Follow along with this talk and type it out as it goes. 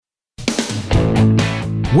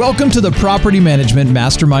Welcome to the Property Management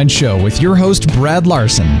Mastermind Show with your host, Brad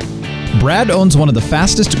Larson. Brad owns one of the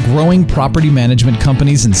fastest growing property management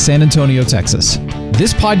companies in San Antonio, Texas.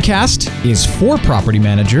 This podcast is for property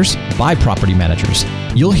managers by property managers.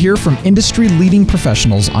 You'll hear from industry-leading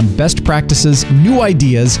professionals on best practices, new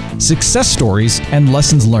ideas, success stories, and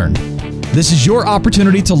lessons learned. This is your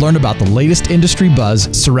opportunity to learn about the latest industry buzz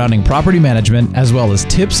surrounding property management, as well as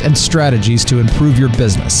tips and strategies to improve your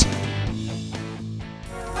business.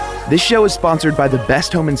 This show is sponsored by the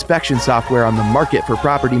best home inspection software on the market for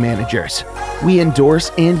property managers. We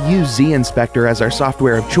endorse and use Z-Inspector as our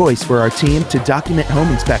software of choice for our team to document home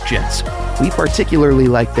inspections. We particularly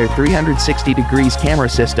like their 360 degrees camera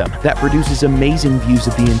system that produces amazing views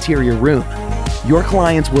of the interior room. Your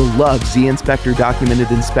clients will love Z-Inspector documented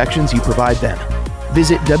inspections you provide them.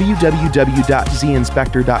 Visit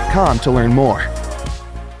www.zinspector.com to learn more.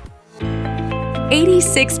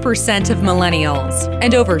 86% of millennials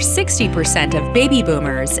and over 60% of baby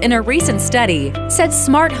boomers in a recent study said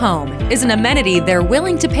smart home is an amenity they're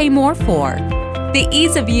willing to pay more for. The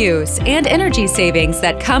ease of use and energy savings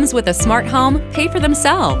that comes with a smart home pay for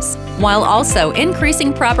themselves, while also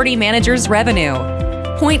increasing property managers' revenue.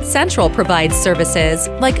 Point Central provides services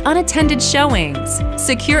like unattended showings,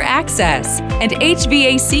 secure access, and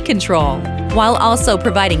HVAC control, while also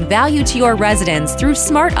providing value to your residents through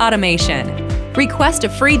smart automation. Request a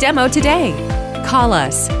free demo today. Call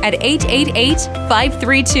us at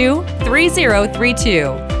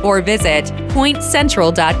 888-532-3032 or visit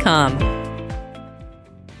pointcentral.com.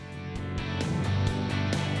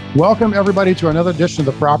 Welcome, everybody, to another edition of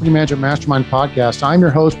the Property Management Mastermind Podcast. I'm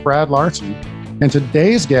your host, Brad Larson, and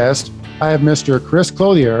today's guest, I have Mr. Chris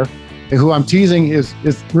Clothier, who I'm teasing is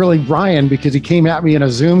really Ryan because he came at me in a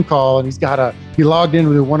Zoom call and he logged in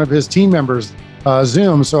with one of his team members'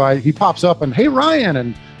 Zoom. So he pops up and, hey, Ryan.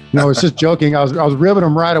 And, it's just joking. I was ribbing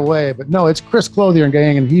him right away, but no, it's Chris Clothier and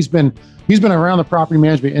gang. And he's been around the property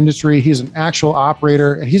management industry. He's an actual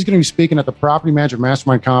operator, and he's going to be speaking at the Property Management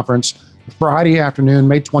Mastermind Conference Friday afternoon,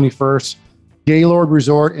 May 21st, Gaylord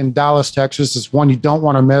Resort in Dallas, Texas. It's one you don't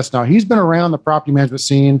want to miss. Now, he's been around the property management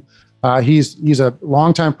scene. He's a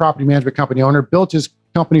longtime property management company owner, built his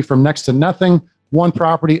company from next to nothing, one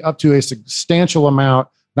property up to a substantial amount.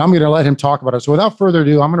 And I'm going to let him talk about it. So without further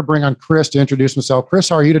ado, I'm going to bring on Chris to introduce himself. Chris,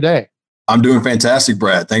 how are you today? I'm doing fantastic,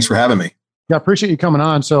 Brad. Thanks for having me. Yeah, I appreciate you coming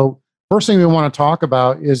on. So first thing we want to talk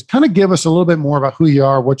about is kind of give us a little bit more about who you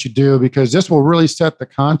are, what you do, because this will really set the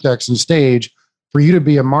context and stage for you to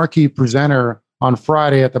be a marquee presenter on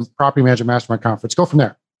Friday at the Property Management Mastermind Conference. Go from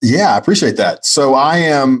there. Yeah, I appreciate that. So I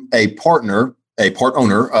am a part owner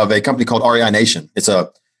of a company called REI Nation. It's a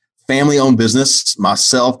family-owned business.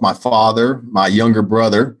 Myself, my father, my younger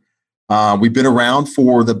brother. We've been around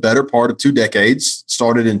for the better part of 2 decades.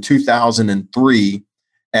 Started in 2003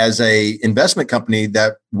 as a investment company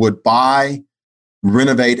that would buy,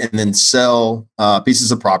 renovate, and then sell pieces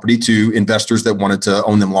of property to investors that wanted to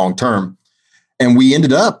own them long term. And we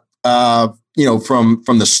ended up, from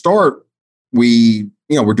the start, we're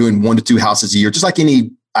doing 1 to 2 houses a year, just like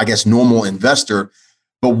any, normal investor.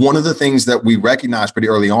 But one of the things that we recognized pretty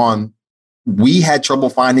early on, we had trouble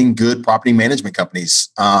finding good property management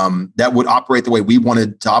companies that would operate the way we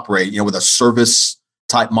wanted to operate, with a service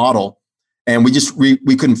type model. And we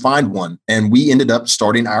couldn't find one. And we ended up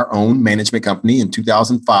starting our own management company in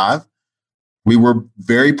 2005. We were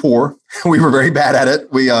very poor. We were very bad at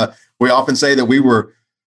it. We often say that we were,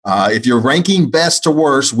 if you're ranking best to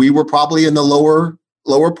worst, we were probably in the lower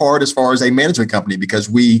part as far as a management company, because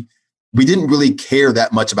we didn't really care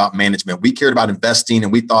that much about management. We cared about investing,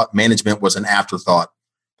 and we thought management was an afterthought.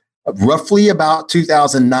 Roughly about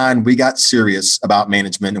 2009, we got serious about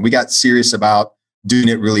management, and we got serious about doing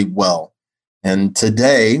it really well. And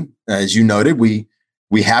today, as you noted, we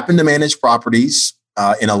happen to manage properties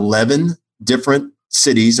in 11 different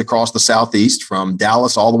cities across the Southeast, from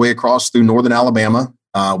Dallas all the way across through northern Alabama.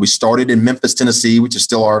 We started in Memphis, Tennessee, which is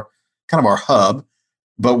still our hub.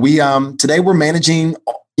 But today we're managing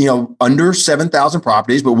under 7,000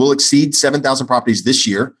 properties, but we'll exceed 7,000 properties this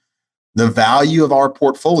year. The value of our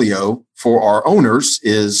portfolio for our owners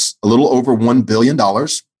is a little over $1 billion.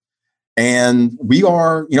 And we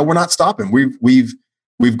are, we're not stopping. We've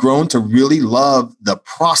grown to really love the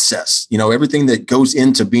process, everything that goes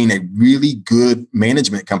into being a really good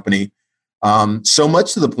management company. So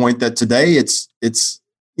much to the point that today it's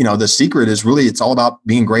the secret is really, it's all about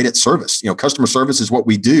being great at service. Customer service is what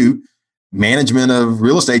we do. Management of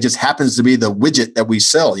real estate just happens to be the widget that we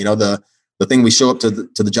sell, the thing we show up to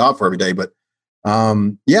the job for every day. But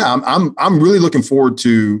I'm really looking forward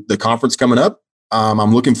to the conference coming up.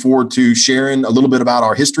 I'm looking forward to sharing a little bit about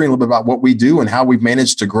our history and a little bit about what we do and how we've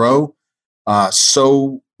managed to grow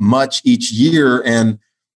so much each year. And,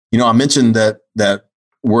 I mentioned that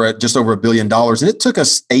we're at just over $1 billion, and it took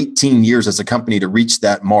us 18 years as a company to reach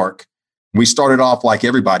that mark. We started off like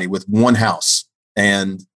everybody with one house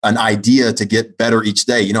and an idea to get better each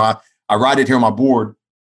day. I write it here on my board.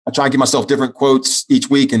 I try and give myself different quotes each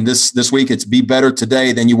week. And this week it's be better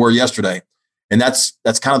today than you were yesterday. And that's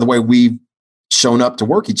kind of the way we've shown up to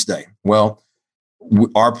work each day. Well,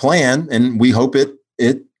 our plan, and we hope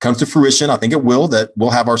it comes to fruition. I think it will, that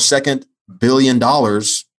we'll have our second $1 billion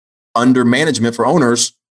under management for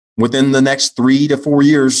owners within the next 3 to 4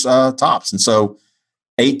 years tops. And so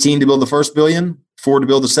 18 to build the first billion, 4 to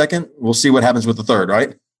build the second. We'll see what happens with the third,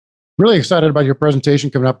 right? Really excited about your presentation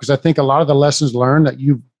coming up, because I think a lot of the lessons learned that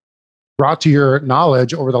you've brought to your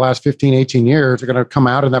knowledge over the last 15, 18 years are going to come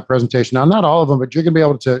out in that presentation. Now, not all of them, but you're going to be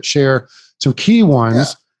able to share some key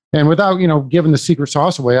ones. Yeah. And without, giving the secret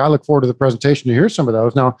sauce away, I look forward to the presentation to hear some of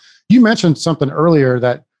those. Now, you mentioned something earlier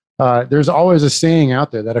that there's always a saying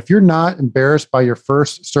out there that if you're not embarrassed by your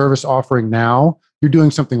first service offering now, you're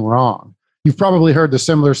doing something wrong. You've probably heard the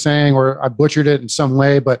similar saying, or I butchered it in some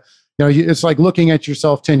way, but it's like looking at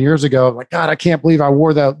yourself 10 years ago, like, God, I can't believe I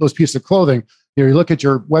wore those pieces of clothing. You look at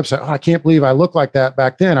your website, oh, I can't believe I looked like that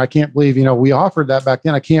back then. I can't believe, we offered that back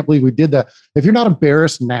then. I can't believe we did that. If you're not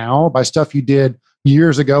embarrassed now by stuff you did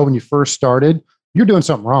years ago when you first started, you're doing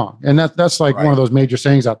something wrong. And that's like one of those major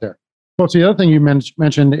sayings out there. Well, so the other thing you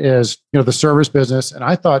mentioned is, the service business. And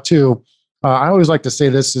I thought too, I always like to say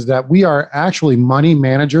this, is that we are actually money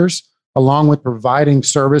managers along with providing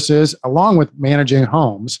services, along with managing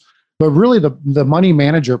homes. But really the money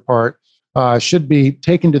manager part should be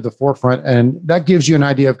taken to the forefront. And that gives you an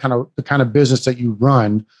idea of the kind of business that you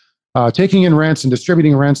run. Taking in rents and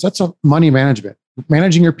distributing rents, that's a money management.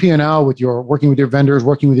 Managing your P&L working with your vendors,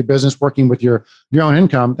 working with your business, working with your own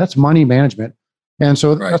income, that's money management. And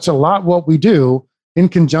so that's a lot what we do in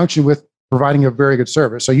conjunction with providing a very good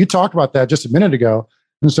service. So you talked about that just a minute ago.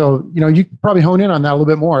 And so, you probably hone in on that a little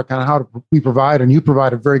bit more, kind of how we provide, and you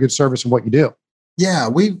provide a very good service in what you do. Yeah,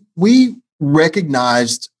 we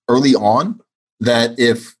recognized early on that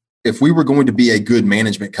if we were going to be a good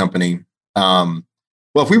management company,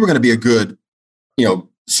 if we were going to be a good,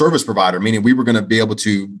 service provider, meaning we were going to be able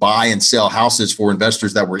to buy and sell houses for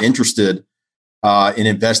investors that were interested in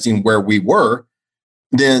investing where we were,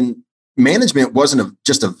 then management wasn't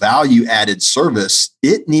just a value added service.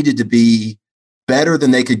 It needed to be better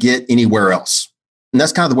than they could get anywhere else. And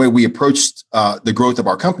that's kind of the way we approached the growth of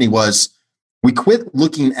our company. Was we quit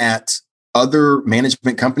looking at other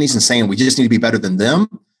management companies and saying we just need to be better than them.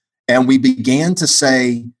 And we began to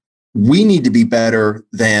say, we need to be better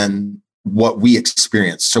than what we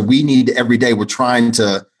experience. So we need every day, we're trying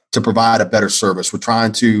to provide a better service. We're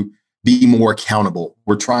trying to be more accountable.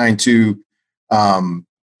 We're trying to,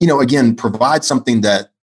 again, provide something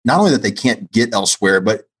that not only that they can't get elsewhere,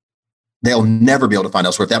 but they'll never be able to find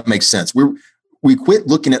elsewhere, if that makes sense. We quit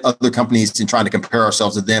looking at other companies and trying to compare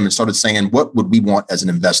ourselves to them and started saying, what would we want as an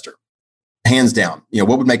investor? Hands down,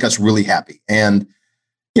 what would make us really happy? And,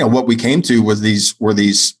 what we came to were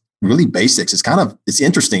these really basics. It's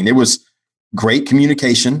interesting. It was great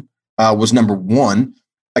communication was number one.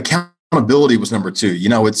 Accountability was number two.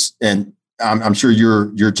 And I'm sure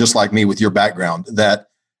you're just like me with your background, that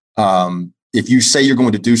if you say you're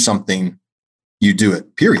going to do something, you do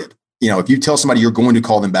it, period. If you tell somebody you're going to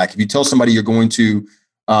call them back, if you tell somebody you're going to,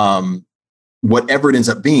 whatever it ends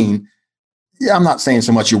up being, I'm not saying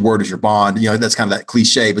so much your word is your bond, that's kind of that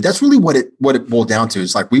cliche, but that's really what it boiled down to.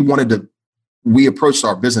 It's like we approached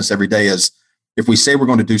our business every day as, if we say we're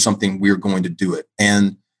going to do something, we're going to do it.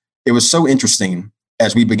 And it was so interesting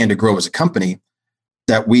as we began to grow as a company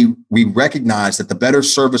that we recognized that the better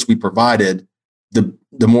service we provided,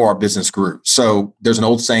 the more our business grew. So there's an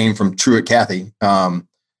old saying from Truett Cathy,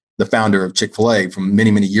 the founder of Chick-fil-A from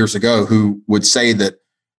many, many years ago, who would say that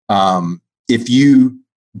if you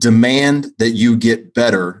demand that you get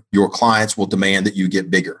better, your clients will demand that you get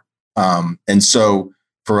bigger. And so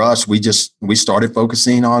for us, we started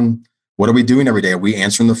focusing on, what are we doing every day? Are we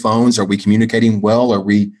answering the phones? Are we communicating well? Are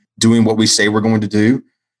we doing what we say we're going to do?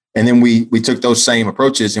 And then we took those same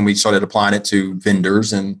approaches and we started applying it to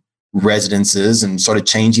vendors and residences and started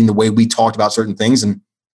changing the way we talked about certain things. And,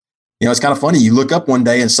 it's kind of funny. You look up one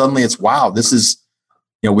day and suddenly it's, wow, this is,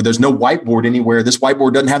 there's no whiteboard anywhere. This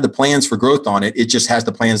whiteboard doesn't have the plans for growth on it. It just has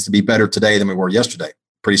the plans to be better today than we were yesterday.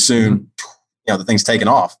 Pretty soon, the thing's taken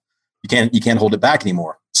off. You can't hold it back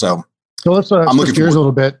anymore. So let's switch gears a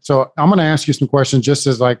little bit. So I'm going to ask you some questions just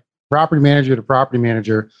as like property manager to property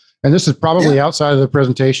manager. And this is probably outside of the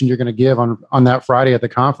presentation you're going to give on that Friday at the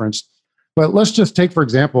conference. But let's just take, for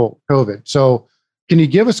example, COVID. So can you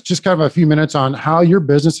give us just kind of a few minutes on how your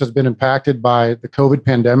business has been impacted by the COVID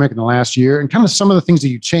pandemic in the last year and kind of some of the things that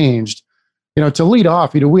you changed? To lead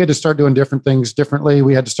off, we had to start doing different things differently.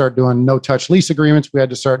 We had to start doing no-touch lease agreements. We had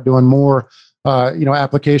to start doing more,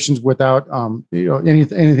 applications without,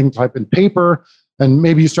 anything type in paper. And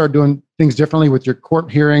maybe you start doing things differently with your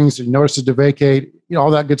court hearings and notices to vacate,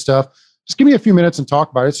 all that good stuff. Just give me a few minutes and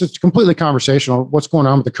talk about it. It's just completely conversational. What's going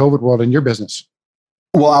on with the COVID world in your business?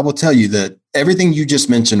 Well, I will tell you that everything you just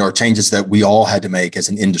mentioned are changes that we all had to make as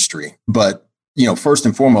an industry. But, first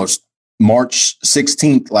and foremost, March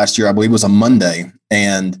 16th last year, I believe, was a Monday.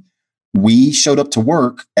 And we showed up to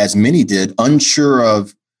work, as many did, unsure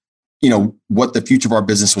of, what the future of our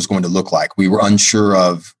business was going to look like. We were unsure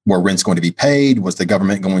of where rent's going to be paid. Was the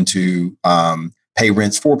government going to pay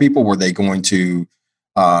rents for people? Were they going to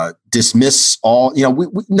dismiss all?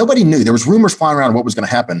 Nobody knew. There was rumors flying around what was going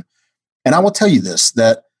to happen. And I will tell you this,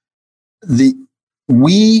 that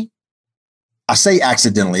I say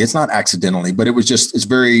accidentally, it's not accidentally, but it's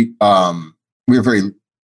very, we were very,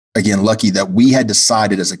 again, lucky that we had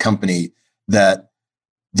decided as a company that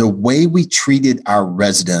the way we treated our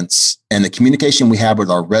residents and the communication we had with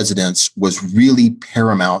our residents was really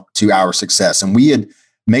paramount to our success. And we had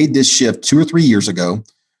made this shift 2 or 3 years ago.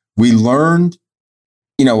 We learned,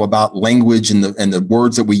 about language and the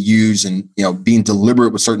words that we use and, being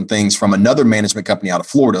deliberate with certain things from another management company out of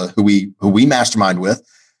Florida who we mastermind with.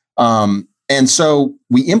 And so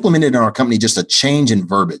we implemented in our company just a change in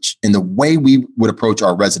verbiage in the way we would approach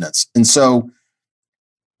our residents. And so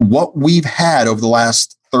what we've had over the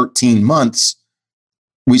last 13 months,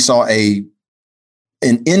 we saw an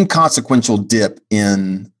inconsequential dip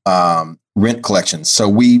in rent collections. So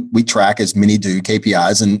we track, as many do,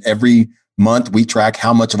 KPIs, and every month we track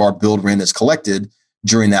how much of our billed rent is collected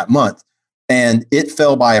during that month. And it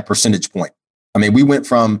fell by a percentage point. I mean, we went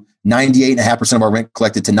from 98.5% of our rent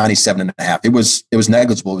collected to 97.5%. It was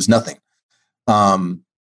negligible. It was nothing.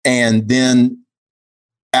 And then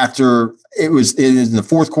after it was in the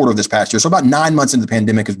fourth quarter of this past year, so about 9 months into the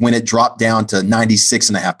pandemic is when it dropped down to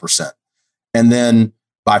 96.5%. And then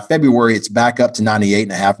by February, it's back up to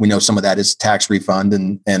 98.5%. We know some of that is tax refund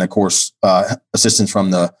and of course, assistance from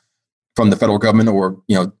the federal government or,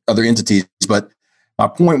 other entities. But my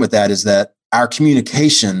point with that is that our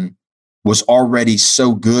communication was already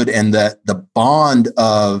so good and that the bond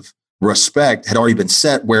of respect had already been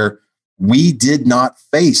set where we did not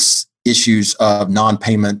face issues of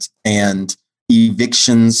non-payment and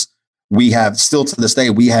evictions. We have still to this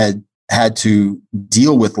day, we had to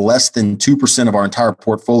deal with less than 2% of our entire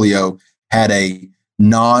portfolio had a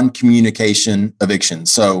non-communication eviction.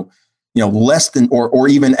 So, less than, or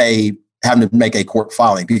even having to make a court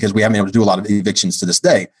filing because we haven't been able to do a lot of evictions to this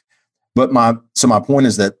day. But my point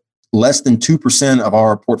is that less than 2% of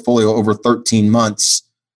our portfolio over 13 months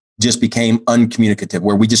just became uncommunicative,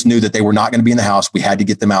 where we just knew that they were not going to be in the house. We had to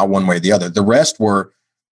get them out one way or the other. The rest were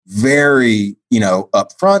very,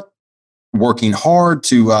 upfront, working hard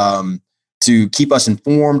to keep us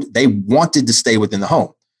informed. They wanted to stay within the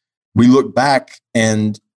home. We look back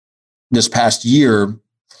and this past year,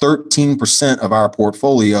 13% of our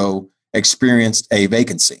portfolio experienced a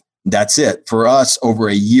vacancy. That's it. For us, over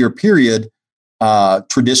a year period,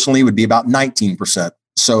 traditionally would be about 19%.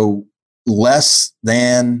 So less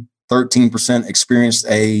than 13% experienced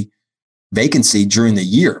a vacancy during the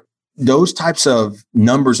year. Those types of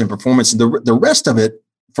numbers and performance, the rest of it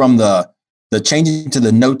from the changing to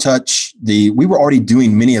the no touch, we were already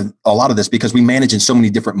doing a lot of this because we manage in so many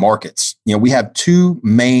different markets. We have 2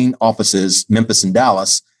 main offices, Memphis and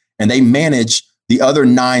Dallas, and they manage the other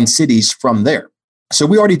 9 cities from there. So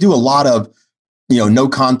we already do a lot of, no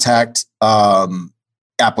contact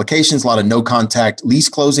applications, a lot of no contact lease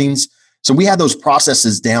closings. So we had those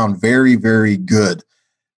processes down very, very good.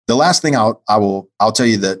 The last thing I'll tell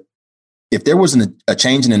you that if there was a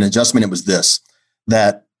change and an adjustment, it was this,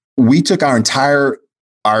 that we took our entire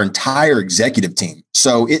executive team.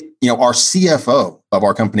 So our CFO of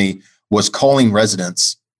our company was calling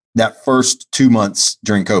residents that first 2 months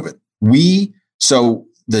during COVID. So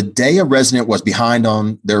the day a resident was behind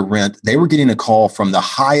on their rent, they were getting a call from the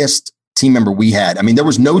highest team member we had. I mean, there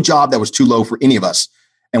was no job that was too low for any of us.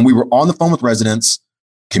 And we were on the phone with residents,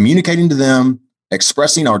 communicating to them,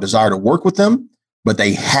 expressing our desire to work with them. But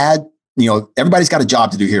they had, everybody's got a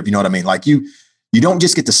job to do here, if you know what I mean. Like you don't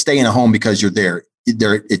just get to stay in a home because you're there.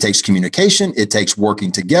 It takes communication. It takes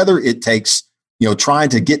working together. It takes, trying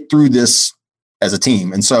to get through this as a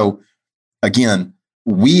team. And so, again,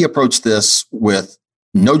 we approach this with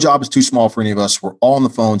no job is too small for any of us. We're all on the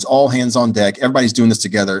phones, all hands on deck. Everybody's doing this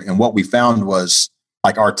together. And what we found was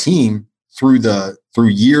like our team through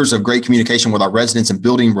years of great communication with our residents and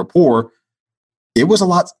building rapport,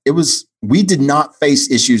 we did not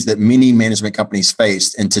face issues that many management companies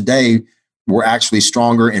faced. And today we're actually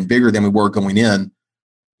stronger and bigger than we were going in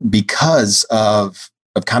because of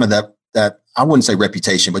kind of that, I wouldn't say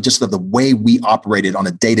reputation, but just of the way we operated on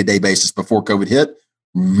a day-to-day basis before COVID hit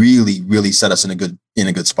really, really set us in a good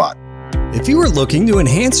spot. If you are looking to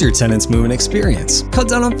enhance your tenant's moving experience, cut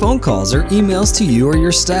down on phone calls or emails to you or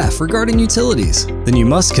your staff regarding utilities, then you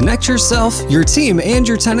must connect yourself, your team, and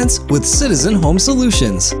your tenants with Citizen Home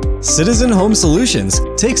Solutions. Citizen Home Solutions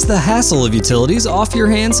takes the hassle of utilities off your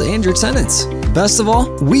hands and your tenants. Best of all,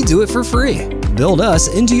 we do it for free. Build us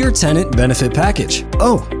into your tenant benefit package.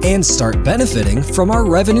 Oh, and start benefiting from our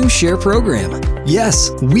revenue share program.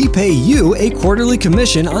 Yes, we pay you a quarterly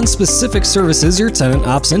commission on specific services your tenant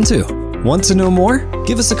opts into. Want to know more?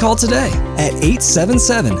 Give us a call today at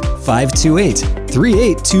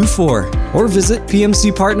 877-528-3824 or visit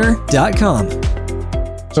pmcpartner.com.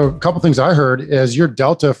 So a couple things I heard is your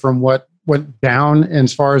delta from what went down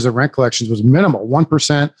as far as the rent collections was minimal,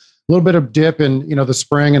 1%, a little bit of dip in the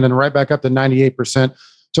spring and then right back up to 98%.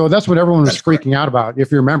 So that's what everyone was freaking out about.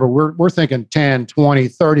 If you remember, we're thinking 10, 20,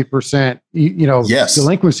 30%, yes,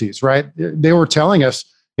 delinquencies, right? They were telling us,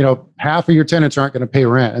 half of your tenants aren't going to pay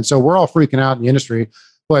rent. And so we're all freaking out in the industry.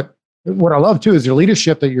 But what I love too is your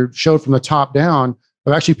leadership that you showed from the top down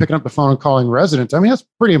of actually picking up the phone and calling residents. I mean, that's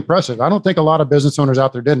pretty impressive. I don't think a lot of business owners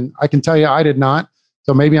out there didn't. I can tell you I did not.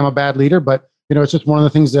 So maybe I'm a bad leader, but it's just one of the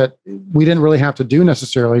things that we didn't really have to do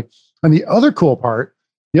necessarily. And the other cool part,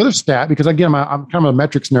 the other stat, because again, I'm kind of a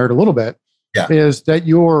metrics nerd a little bit, is that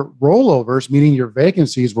your rollovers, meaning your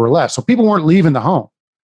vacancies, were less. So people weren't leaving the home.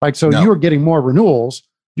 You were getting more renewals.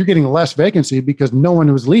 You're getting less vacancy because no one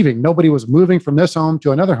was leaving. Nobody was moving from this home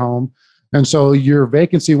to another home. And so your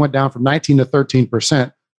vacancy went down from 19 to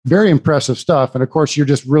 13%. Very impressive stuff. And of course, you're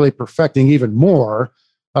just really perfecting even more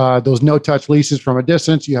those no-touch leases from a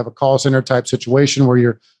distance. You have a call center type situation where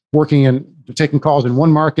you're working and taking calls in one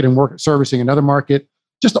market and servicing another market.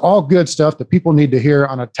 Just all good stuff that people need to hear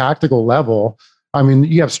on a tactical level. I mean,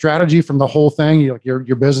 you have strategy from the whole thing.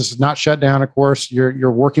 Your business is not shut down, of course.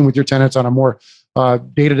 You're working with your tenants on a more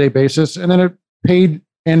day-to-day basis, and then it paid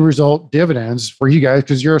end result dividends for you guys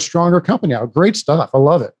because you're a stronger company now. Great stuff. I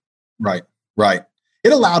love it. Right.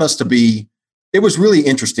 It allowed us to be, it was really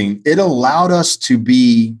interesting. It allowed us to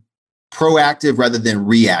be proactive rather than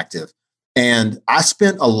reactive. And I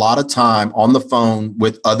spent a lot of time on the phone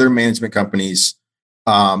with other management companies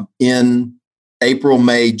in April,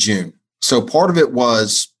 May, June. So part of it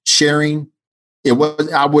was sharing.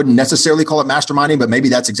 I wouldn't necessarily call it masterminding, but maybe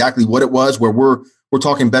that's exactly what it was, where we're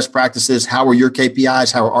talking best practices. How are your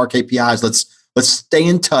KPIs? How are our KPIs? Let's stay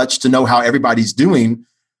in touch to know how everybody's doing.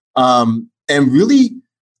 And really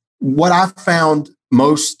what I found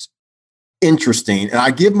most interesting, and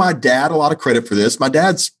I give my dad a lot of credit for this. My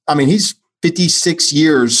dad's, he's 56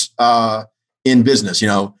 years in business,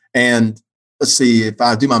 and let's see if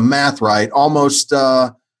I do my math right, almost,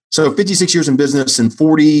 so 56 years in business and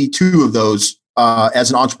 42 of those as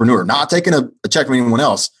an entrepreneur, not taking a check from anyone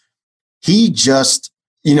else. He just,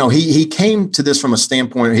 he came to this from a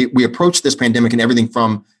standpoint. We approached this pandemic and everything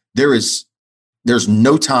from there's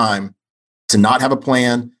no time to not have a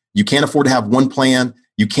plan. You can't afford to have one plan.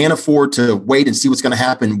 You can't afford to wait and see what's going to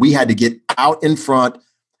happen. We had to get out in front.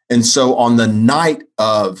 And so on the night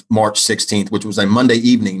of March 16th, which was a Monday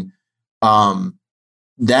evening,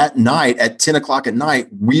 that night at 10 o'clock at night,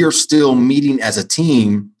 we are still meeting as a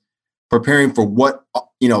team, preparing for what,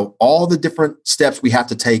 all the different steps we have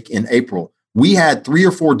to take in April. We had 3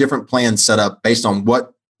 or 4 different plans set up based on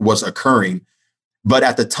what was occurring. But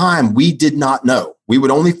at the time, we did not know. We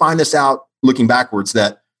would only find this out looking backwards,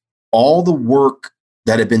 that all the work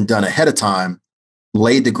that had been done ahead of time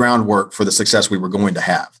laid the groundwork for the success we were going to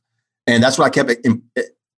have. And that's what I kept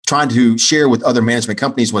trying to share with other management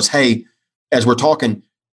companies was, hey, as we're talking,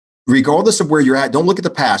 regardless of where you're at, don't look at the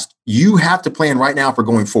past. You have to plan right now for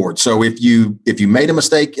going forward. So if you made a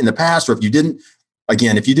mistake in the past, or if you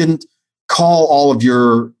didn't call all of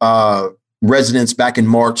your residents back in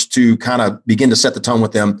March to kind of begin to set the tone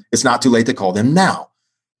with them, it's not too late to call them now.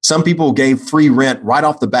 Some people gave free rent right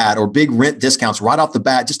off the bat or big rent discounts right off the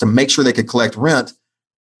bat just to make sure they could collect rent.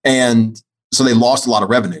 And so they lost a lot of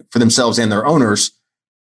revenue for themselves and their owners.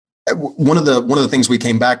 One of the things we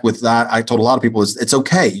came back with that I told a lot of people is it's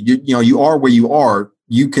okay. You are where you are.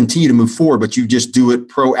 You continue to move forward, but you just do it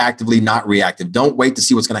proactively, not reactive. Don't wait to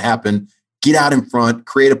see what's going to happen. Get out in front,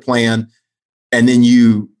 create a plan, and then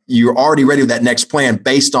you you're already ready with that next plan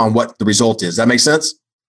based on what the result is. That makes sense?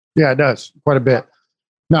 Yeah, it does quite a bit.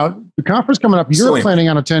 Now, the conference coming up, you're planning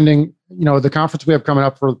on attending, the conference we have coming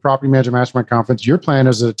up for the Property Manager Mastermind Conference. Your plan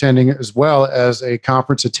is attending as well as a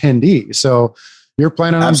conference attendee. So you're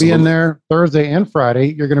planning on being there Thursday and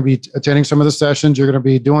Friday. You're going to be attending some of the sessions. You're going to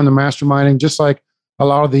be doing the masterminding, just like a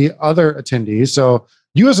lot of the other attendees. So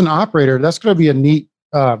you as an operator, that's going to be a neat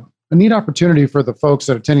opportunity for the folks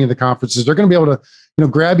that are attending the conferences. They're going to be able to,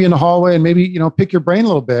 grab you in the hallway and maybe, pick your brain a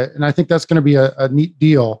little bit. And I think that's going to be a neat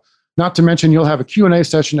deal. Not to mention, you'll have a Q&A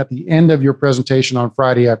session at the end of your presentation on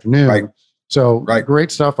Friday afternoon. Right. So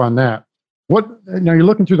great stuff on that. Now you're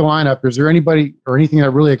looking through the lineup. Is there anybody or anything that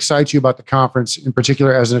really excites you about the conference in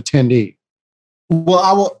particular as an attendee?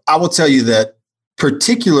 Well, I will tell you that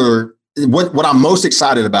what I'm most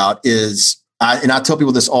excited about is, and I tell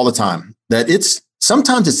people this all the time, that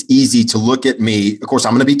sometimes it's easy to look at me. Of course,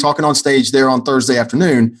 I'm going to be talking on stage there on Thursday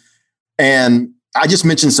afternoon. And I just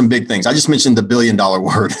mentioned some big things. I just mentioned the $1 billion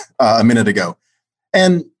word a minute ago.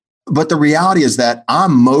 But the reality is that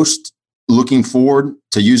I'm most looking forward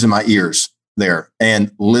to using my ears there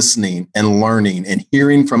and listening and learning and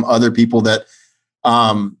hearing from other people that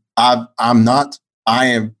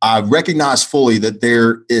I recognize fully that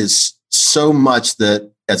there is so much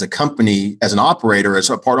that as a company, as an operator, as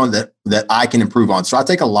a part on that I can improve on. So I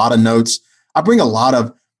take a lot of notes. I bring a lot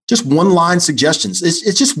of just one-line suggestions.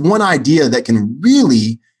 It's just one idea that can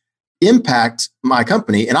really impact my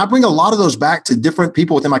company. And I bring a lot of those back to different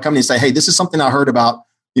people within my company and say, hey, this is something I heard about,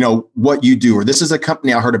 what you do, or this is a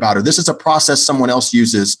company I heard about, or this is a process someone else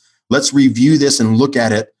uses. Let's review this and look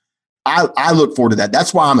at it. I look forward to that.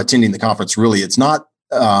 That's why I'm attending the conference, really. It's not,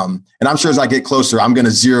 and I'm sure as I get closer, I'm going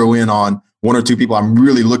to zero in on one or two people I'm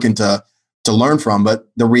really looking to learn from. But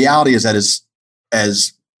the reality is that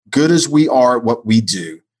as good as we are at what we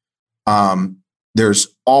do, there's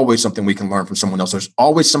always something we can learn from someone else. There's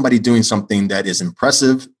always somebody doing something that is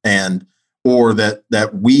impressive or that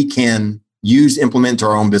we can use, implement to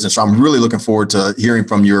our own business. So I'm really looking forward to hearing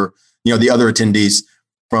from the other attendees,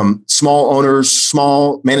 from small owners,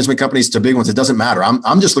 small management companies to big ones. It doesn't matter.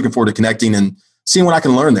 I'm just looking forward to connecting and seeing what I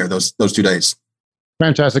can learn there those 2 days.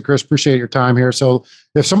 Fantastic, Chris. Appreciate your time here. So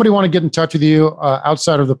if somebody want to get in touch with you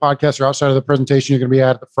outside of the podcast or outside of the presentation you're going to be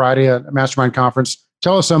at the Friday Mastermind Conference,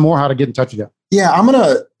 tell us some more how to get in touch with you. Yeah, I'm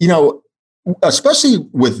going to, especially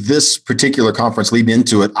with this particular conference leading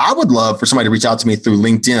into it, I would love for somebody to reach out to me through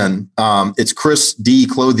LinkedIn. It's Chris D.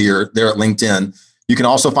 Clothier there at LinkedIn. You can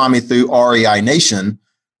also find me through REI Nation,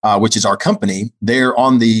 which is our company there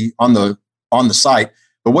on the site.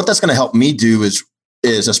 But what that's going to help me do is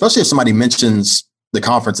especially if somebody mentions the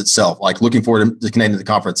conference itself, like looking forward to connecting to the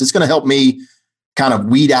conference, it's going to help me kind of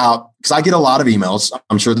weed out, because I get a lot of emails.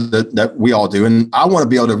 I'm sure that we all do. And I want to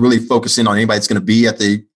be able to really focus in on anybody that's going to be at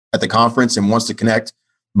the conference and wants to connect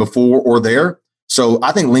before or there. So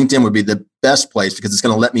I think LinkedIn would be the best place because it's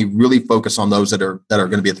going to let me really focus on those that are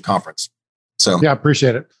going to be at the conference. So yeah,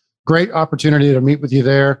 appreciate it. Great opportunity to meet with you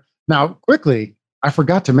there. Now, quickly, I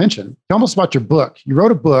forgot to mention, tell us about your book. You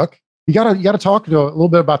wrote a book. You got to talk a little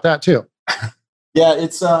bit about that too. Yeah,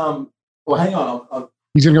 it's well, hang on.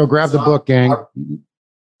 He's gonna go grab the book, gang.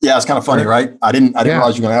 Yeah, it's kind of funny, right? I didn't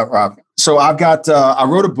realize you were gonna have. So I've got. I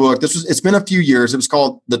wrote a book. It's been a few years. It was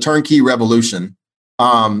called The Turnkey Revolution,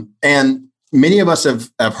 and many of us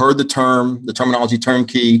have heard the terminology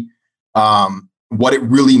turnkey, what it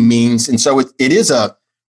really means, and so it is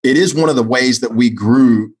one of the ways that we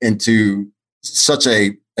grew into such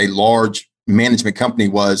a large management company.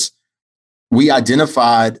 Was we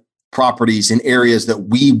identified properties in areas that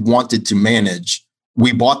we wanted to manage.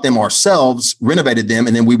 We bought them ourselves, renovated them,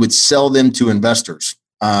 and then we would sell them to investors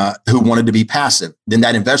who wanted to be passive. Then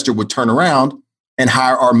that investor would turn around and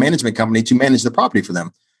hire our management company to manage the property for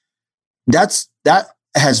them. That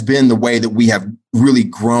has been the way that we have really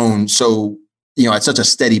grown so, at such a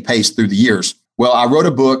steady pace through the years. Well, I wrote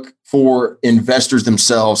a book for investors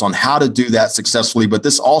themselves on how to do that successfully. But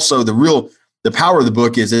this also, the power of the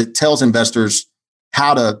book is it tells investors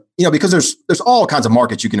how to, because there's all kinds of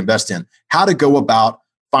markets you can invest in, how to go about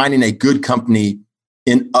finding a good company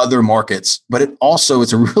in other markets. But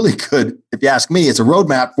it's a really good, if you ask me, it's a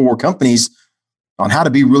roadmap for companies on how to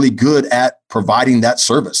be really good at providing that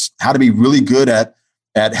service, how to be really good at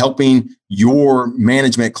helping your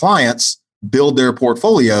management clients build their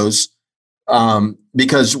portfolios.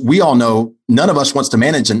 Because we all know none of us wants to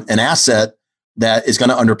manage an asset that is going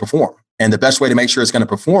to underperform. And the best way to make sure it's going to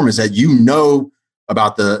perform is that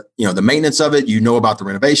about the maintenance of it, about the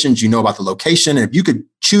renovations, about the location. And if you could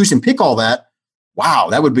choose and pick all that, wow,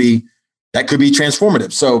 that would be that could be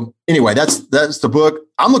transformative. So anyway, that's the book.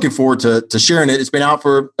 I'm looking forward to sharing it. It's been out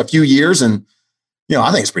for a few years, and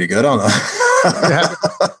I think it's pretty good. I don't know. Yeah,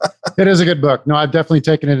 it is a good book. No, I've definitely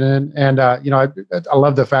taken it in, and I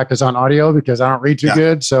love the fact it's on audio because I don't read too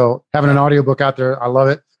good. So having an audiobook out there, I love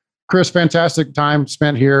it. Chris, fantastic time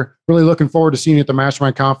spent here. Really looking forward to seeing you at the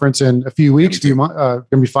Mastermind Conference in a few weeks. Going to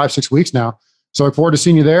be 5-6 weeks now. So I look forward to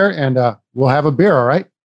seeing you there, and we'll have a beer. All right.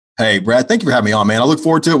 Hey, Brad, thank you for having me on, man. I look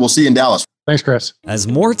forward to it. We'll see you in Dallas. Thanks, Chris. As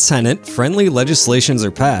more tenant-friendly legislations are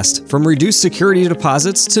passed, from reduced security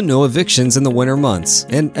deposits to no evictions in the winter months,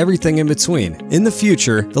 and everything in between, in the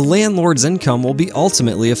future, the landlord's income will be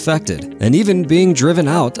ultimately affected, and even being driven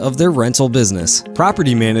out of their rental business.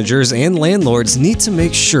 Property managers and landlords need to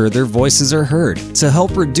make sure their voices are heard to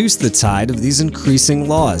help reduce the tide of these increasing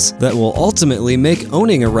laws that will ultimately make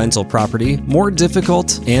owning a rental property more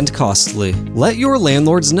difficult and costly. Let your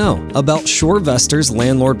landlords know about SureVestor's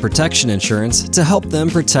Landlord Protection Insurance to help them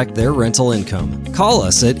protect their rental income. Call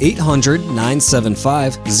us at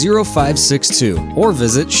 800-975-0562 or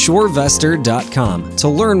visit SureVestor.com to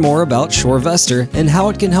learn more about SureVestor and how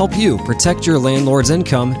it can help you protect your landlord's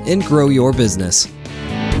income and grow your business.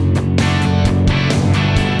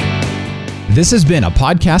 This has been a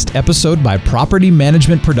podcast episode by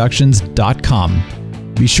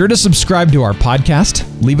PropertyManagementProductions.com. Be sure to subscribe to our podcast,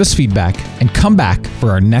 leave us feedback, and come back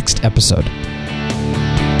for our next episode.